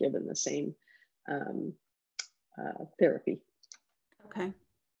trial were given the same therapy. Okay.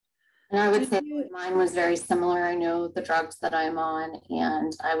 And I would say mine was very similar. I know the drugs that I'm on,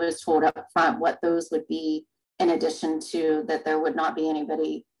 and I was told up front what those would be, in addition to that there would not be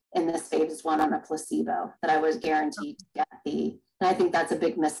anybody in this phase 1 on a placebo, that I was guaranteed to get and I think that's a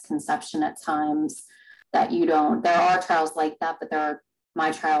big misconception at times, that you don't, there are trials like that, but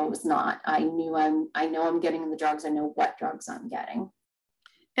my trial was not. I know I'm getting the drugs. I know what drugs I'm getting.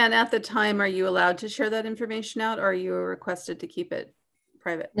 And at the time, are you allowed to share that information out, or are you requested to keep it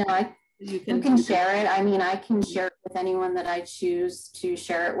private? No, you can share it. I mean, I can share it with anyone that I choose to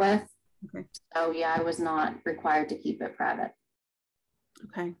share it with. Okay. So yeah, I was not required to keep it private.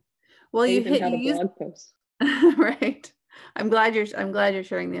 Okay. Well, you used blog post. Right. I'm glad you're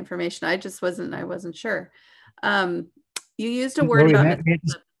sharing the information. I wasn't sure. You used a word about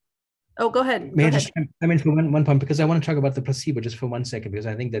oh, go ahead. May I just come in for one point, because I want to talk about the placebo just for 1 second, because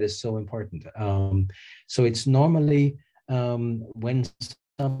I think that is so important. So it's normally when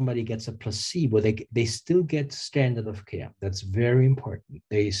somebody gets a placebo, they still get standard of care. That's very important.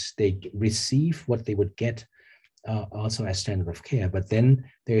 They receive what they would get also as standard of care, but then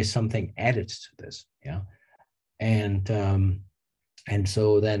there is something added to this, yeah. And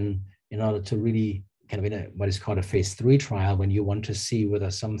so then, in order to really kind of in what is called a phase 3 trial, when you want to see whether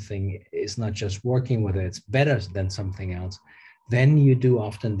something is not just working, whether it's better than something else, then you do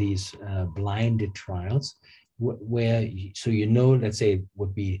often these blinded trials where, let's say it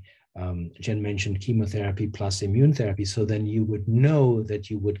would be, Jen mentioned chemotherapy plus immune therapy. So then you would know that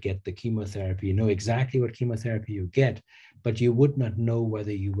you would get the chemotherapy, you know exactly what chemotherapy you get, but you would not know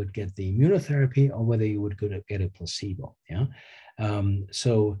whether you would get the immunotherapy or whether you would get a placebo. Yeah.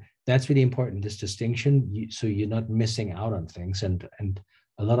 So that's really important, this distinction. So you're not missing out on things. And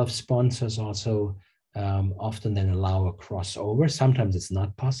a lot of sponsors also often then allow a crossover. Sometimes it's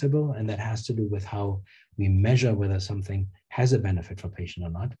not possible. And that has to do with how we measure whether something has a benefit for patient or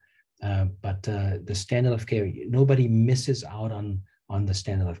not. But the standard of care, nobody misses out on the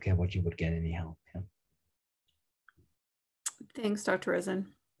standard of care, what you would get anyhow. Yeah. Thanks, Dr. Rosen.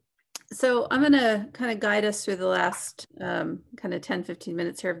 So I'm going to kind of guide us through the last kind of 10, 15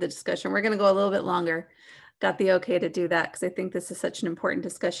 minutes here of the discussion. We're going to go a little bit longer. Got the okay to do that because I think this is such an important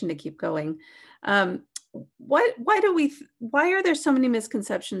discussion to keep going. Why are there so many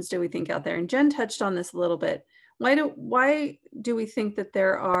misconceptions, do we think, out there? And Jen touched on this a little bit. Why do we think that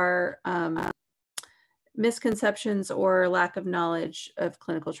there are misconceptions or lack of knowledge of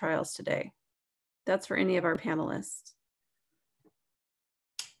clinical trials today? That's for any of our panelists.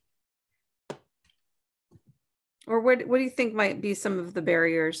 Or what do you think might be some of the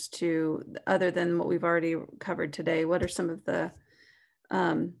barriers to, other than what we've already covered today? What are some of the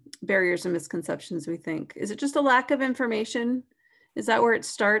barriers and misconceptions we think? Is it just a lack of information? Is that where it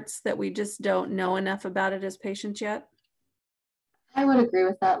starts, that we just don't know enough about it as patients yet? I would agree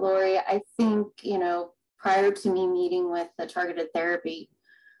with that, Lori. I think, prior to me meeting with the targeted therapy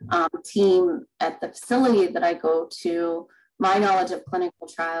team at the facility that I go to, my knowledge of clinical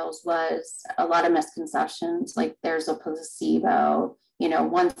trials was a lot of misconceptions, like there's a placebo,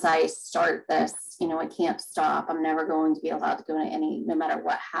 once I start this, I can't stop. I'm never going to be allowed to go to any, no matter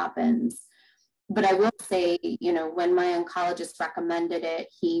what happens. But I will say, when my oncologist recommended it,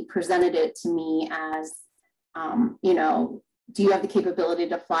 he presented it to me as, do you have the capability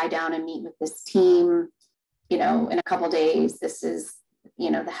to fly down and meet with this team, in a couple of days? This is,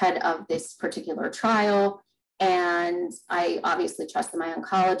 the head of this particular trial. And I obviously trusted my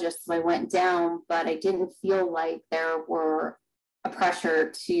oncologist, so I went down, but I didn't feel like there were a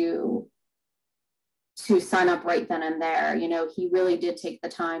pressure to sign up right then and there. You know, he really did take the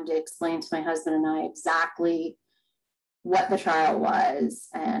time to explain to my husband and I exactly what the trial was,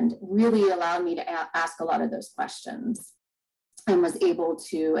 and really allowed me to ask a lot of those questions, and was able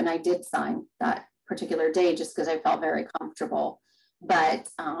to, and I did sign that particular day just because I felt very comfortable. But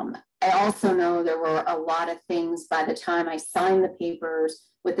I also know there were a lot of things by the time I signed the papers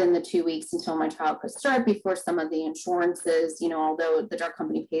within the 2 weeks until my trial could start, before some of the insurances, you know, although the drug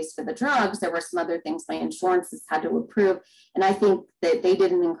company pays for the drugs, there were some other things my insurances had to approve. And I think that they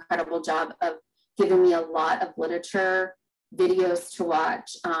did an incredible job of giving me a lot of literature, videos to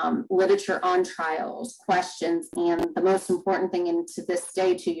watch, literature on trials, questions. And the most important thing, and to this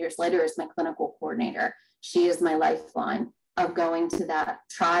day, 2 years later, is my clinical coordinator. She is my lifeline of going to that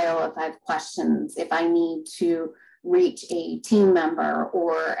trial if I have questions, if I need to reach a team member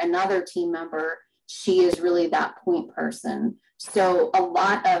or another team member. She is really that point person. So a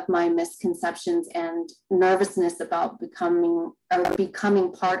lot of my misconceptions and nervousness about becoming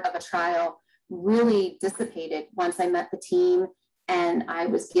part of a trial really dissipated once I met the team and I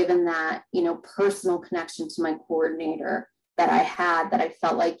was given that, you know, personal connection to my coordinator that I had, that I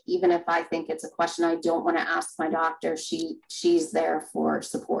felt like even if I think it's a question I don't want to ask my doctor, she's there for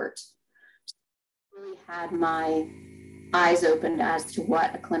support. Really had my eyes opened as to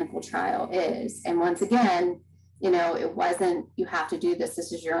what a clinical trial is. And once again, you know, it wasn't, you have to do this,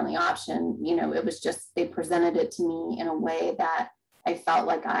 this is your only option. You know, it was just, they presented it to me in a way that I felt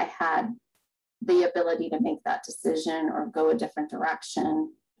like I had the ability to make that decision or go a different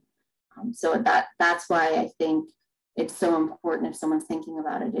direction. So that's why I think it's so important, if someone's thinking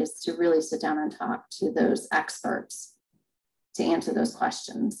about it, is to really sit down and talk to those experts to answer those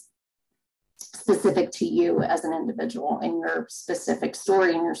questions specific to you as an individual and your specific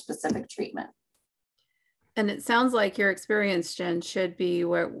story and your specific treatment. And it sounds like your experience, Jen, should be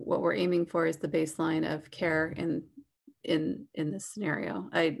what we're aiming for is the baseline of care in this scenario.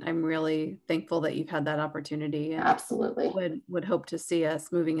 I'm really thankful that you've had that opportunity, and absolutely would hope to see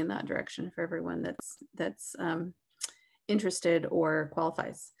us moving in that direction for everyone that's interested or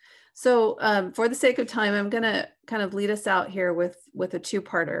qualifies. So for the sake of time, I'm going to kind of lead us out here with a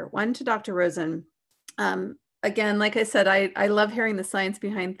two-parter. One to Dr. Rosen. Again, like I said, I love hearing the science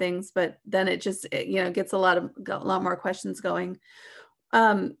behind things, but then it just gets a lot more questions going.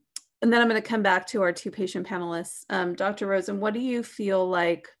 And then I'm going to come back to our two patient panelists. Dr. Rosen, what do you feel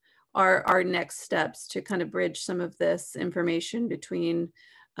like are our next steps to kind of bridge some of this information between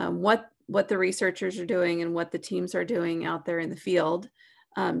what the researchers are doing and what the teams are doing out there in the field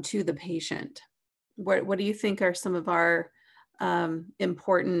to the patient? What do you think are some of our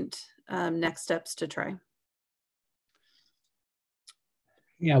important next steps to try?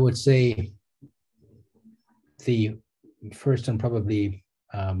 Yeah, I would say the first and probably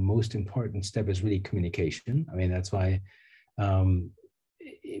most important step is really communication. I mean, that's why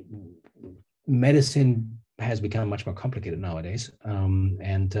medicine has become much more complicated nowadays,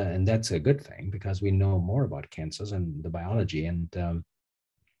 and that's a good thing because we know more about cancers and the biology and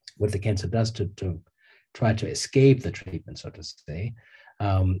what the cancer does to try to escape the treatment, so to say.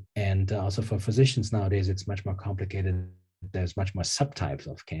 And also for physicians nowadays, it's much more complicated. There's much more subtypes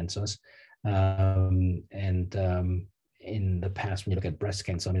of cancers, and in the past, when you look at breast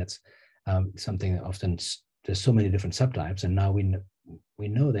cancer, I mean, it's something that often there's so many different subtypes, and now we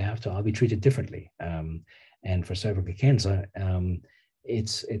know they have to all be treated differently. And for cervical cancer,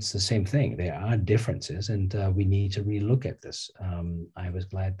 it's the same thing. There are differences, and we need to relook at this. I was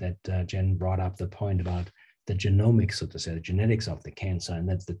glad that Jen brought up the point about the genomics, so to say, the genetics of the cancer, and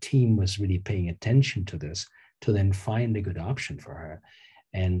that the team was really paying attention to this to then find a good option for her.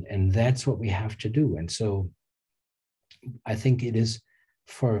 And that's what we have to do. And so I think it is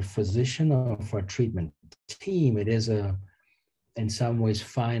for a physician or for a treatment team, it is in some ways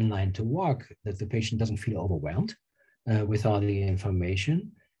fine line to walk, that the patient doesn't feel overwhelmed with all the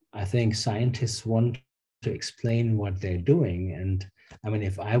information. I think scientists want to explain what they're doing. And I mean,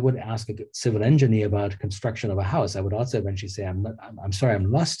 if I would ask a civil engineer about construction of a house, I would also eventually say, I'm sorry,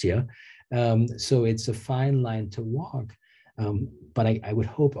 I'm lost here. So it's a fine line to walk. But I would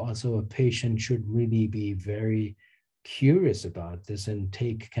hope also a patient should really be very curious about this and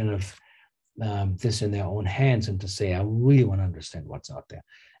take kind of this in their own hands, and to say, I really want to understand what's out there,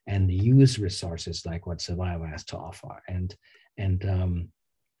 and use resources like what Cervivor has to offer, and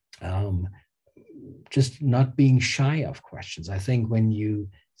just not being shy of questions. I think when you,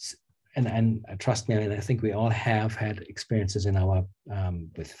 and trust me, and I think we all have had experiences in our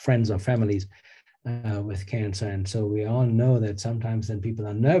with friends or families with cancer, and so we all know that sometimes then people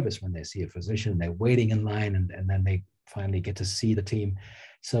are nervous when they see a physician, they're waiting in line, and then they finally get to see the team.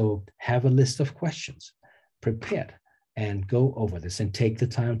 So have a list of questions prepared and go over this and take the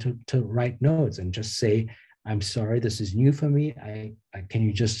time to write notes and just say, I'm sorry, this is new for me. Can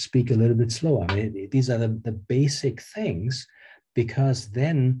you just speak a little bit slower? I mean, these are the basic things, because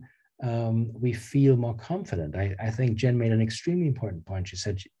then we feel more confident. I think Jen made an extremely important point. She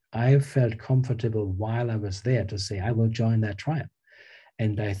said, I felt comfortable while I was there to say, I will join that trial.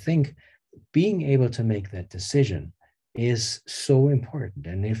 And I think being able to make that decision is so important.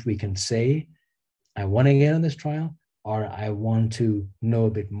 And if we can say, I want to get on this trial, or I want to know a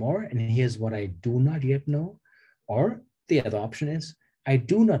bit more, and here's what I do not yet know, or the other option is, I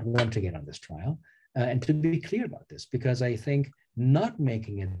do not want to get on this trial, and to be clear about this, because I think not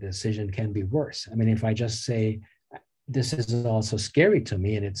making a decision can be worse. I mean, if I just say, this is also scary to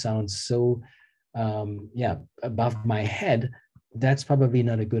me, and it sounds so, above my head, that's probably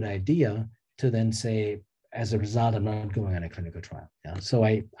not a good idea to then say, as a result, I'm not going on a clinical trial. Yeah. So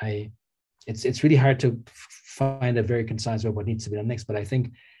it's really hard to find a very concise way what needs to be done next. But I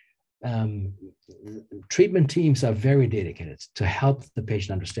think treatment teams are very dedicated to help the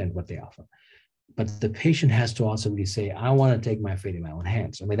patient understand what they offer. But the patient has to also really say, I want to take my fate in my own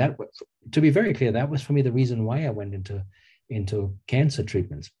hands. I mean, that, to be very clear, that was for me the reason why I went into cancer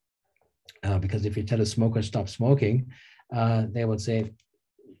treatments. Because if you tell a smoker stop smoking, they would say,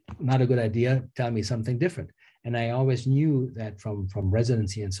 not a good idea, tell me something different. And I always knew that from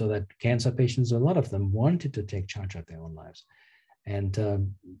residency, and so that cancer patients, a lot of them wanted to take charge of their own lives and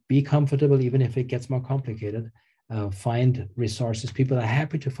be comfortable, even if it gets more complicated. Find resources. People are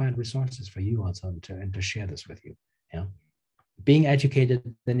happy to find resources for you also and to share this with you. Yeah, being educated,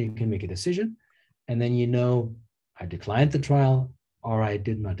 then you can make a decision, and then I declined the trial or I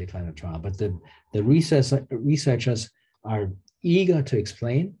did not decline the trial. But the researchers are eager to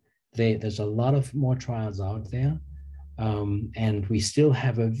explain. There's a lot of more trials out there, and we still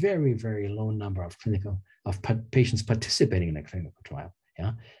have a very, very low number of patients participating in a clinical trial.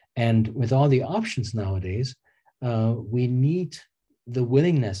 Yeah, and with all the options nowadays, we need the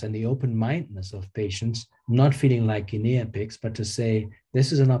willingness and the open-mindedness of patients, not feeling like guinea pigs, but to say,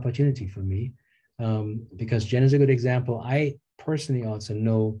 this is an opportunity for me. Because Jen is a good example. I personally also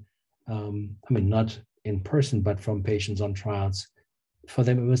know, not in person, but from patients on trials, for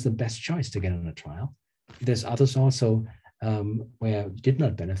them, it was the best choice to get on a trial. There's others also where it did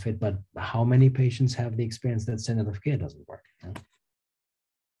not benefit, but how many patients have the experience that standard of care doesn't work? Yeah?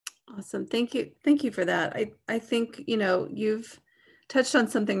 Awesome. Thank you. Thank you for that. I think, you've touched on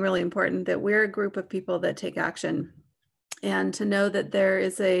something really important, that we're a group of people that take action, and to know that there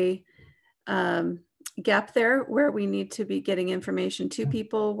is a gap there where we need to be getting information to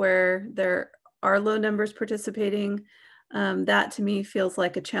people, where there are low numbers participating. That to me feels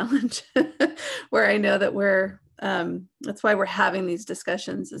like a challenge where I know that that's why we're having these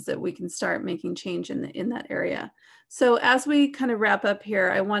discussions, is that we can start making change in that area. So as we kind of wrap up here,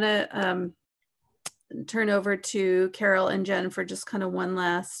 I want to turn over to Carol and Jen for just kind of one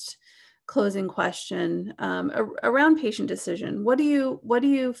last closing question around patient decision. What do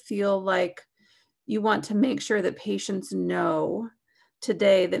you feel like you want to make sure that patients know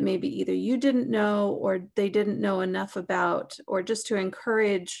today that maybe either you didn't know or they didn't know enough about, or just to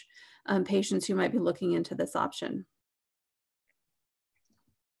encourage patients who might be looking into this option?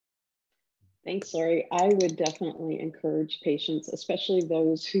 Thanks, Lori. I would definitely encourage patients, especially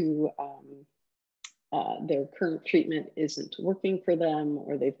those who their current treatment isn't working for them,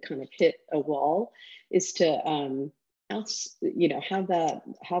 or they've kind of hit a wall, is to have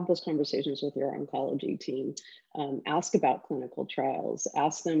those conversations with your oncology team. Ask about clinical trials.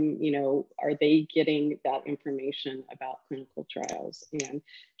 Ask them, are they getting that information about clinical trials? And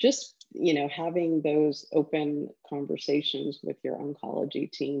just, having those open conversations with your oncology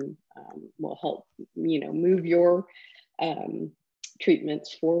team will help, move your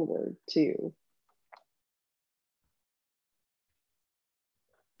treatments forward too.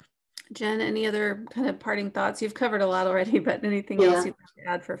 Jen, any other kind of parting thoughts? You've covered a lot already, but anything else you'd like to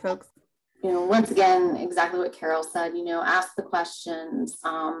add for folks? Once again, exactly what Carol said, ask the questions.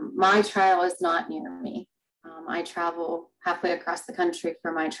 My trial is not near me. I travel halfway across the country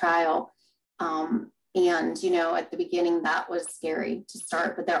for my trial. And, at the beginning, that was scary to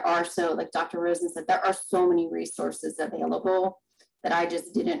start, but there are like Dr. Rosen said, there are so many resources available that I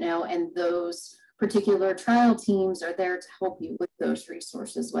just didn't know. And those particular trial teams are there to help you with those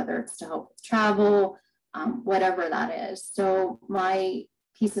resources, whether it's to help with travel, whatever that is. So my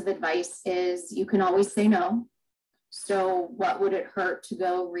piece of advice is, you can always say no. So what would it hurt to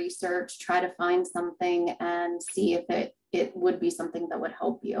go research, try to find something and see if it would be something that would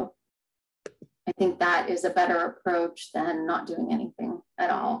help you? I think that is a better approach than not doing anything at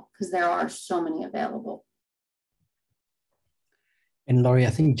all, because there are so many available. And Laurie, I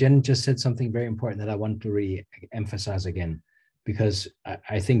think Jen just said something very important that I want to really emphasize again, because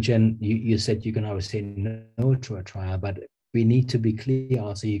I think, Jen, you said you can always say no to a trial, but we need to be clear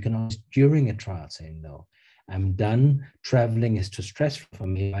also, you can always during a trial say no. I'm done. Traveling is too stressful for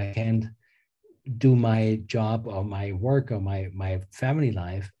me. I can't do my job or my work or my family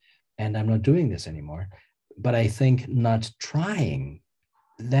life, and I'm not doing this anymore. But I think not trying,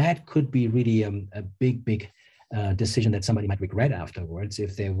 that could be really a big decision that somebody might regret afterwards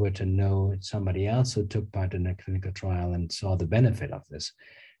if they were to know somebody else who took part in a clinical trial and saw the benefit of this.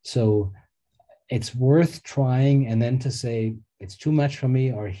 So it's worth trying, and then to say it's too much for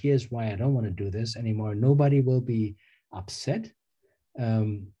me, or here's why I don't want to do this anymore. Nobody will be upset.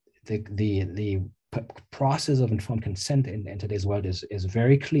 The process of informed consent in today's world is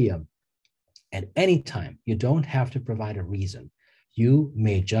very clear. At any time, you don't have to provide a reason. You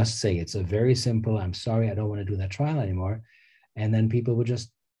may just say, it's a very simple, I'm sorry, I don't want to do that trial anymore. And then people will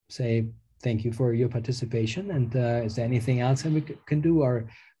just say, thank you for your participation. And is there anything else that we can do, or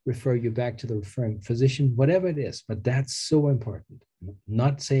refer you back to the referring physician, whatever it is. But that's so important.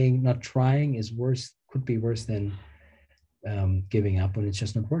 Not trying is worse, could be worse than giving up when it's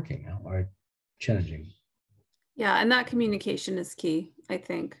just not working or challenging. Yeah, and that communication is key, I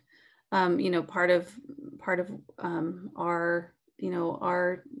think. Part of our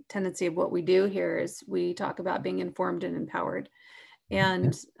our tendency of what we do here is we talk about being informed and empowered,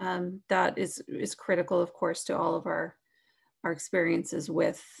 and that is critical, of course, to all of our experiences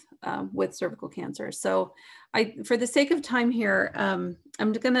with cervical cancer. So, for the sake of time here, I'm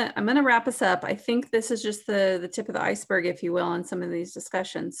gonna wrap us up. I think this is just the tip of the iceberg, if you will, on some of these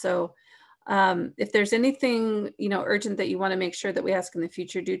discussions. So, if there's anything urgent that you want to make sure that we ask in the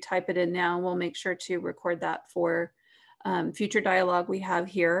future, do type it in now. We'll make sure to record that for future dialogue we have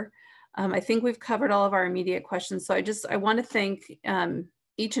here. I think we've covered all of our immediate questions. So I want to thank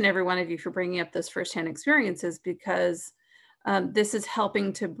each and every one of you for bringing up those firsthand experiences, because this is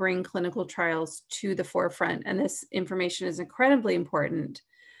helping to bring clinical trials to the forefront, and this information is incredibly important.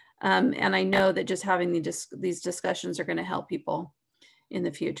 And I know that just having these discussions are going to help people in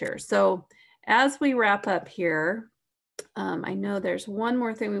the future. So as we wrap up here, I know there's one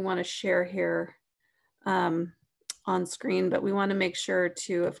more thing we want to share here on screen, but we want to make sure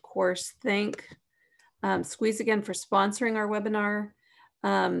to, of course, thank SQZ again for sponsoring our webinar.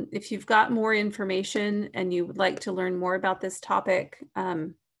 If you've got more information and you would like to learn more about this topic,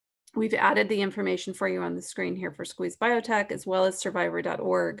 we've added the information for you on the screen here for SQZ Biotech, as well as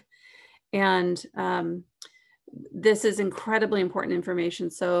Cervivor.org. And this is incredibly important information.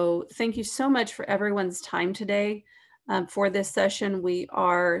 So thank you so much for everyone's time today for this session. We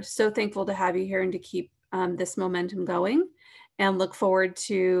are so thankful to have you here and to keep this momentum going, and look forward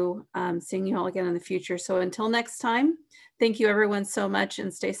to seeing you all again in the future. So until next time, thank you everyone so much,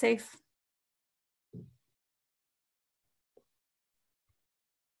 and stay safe.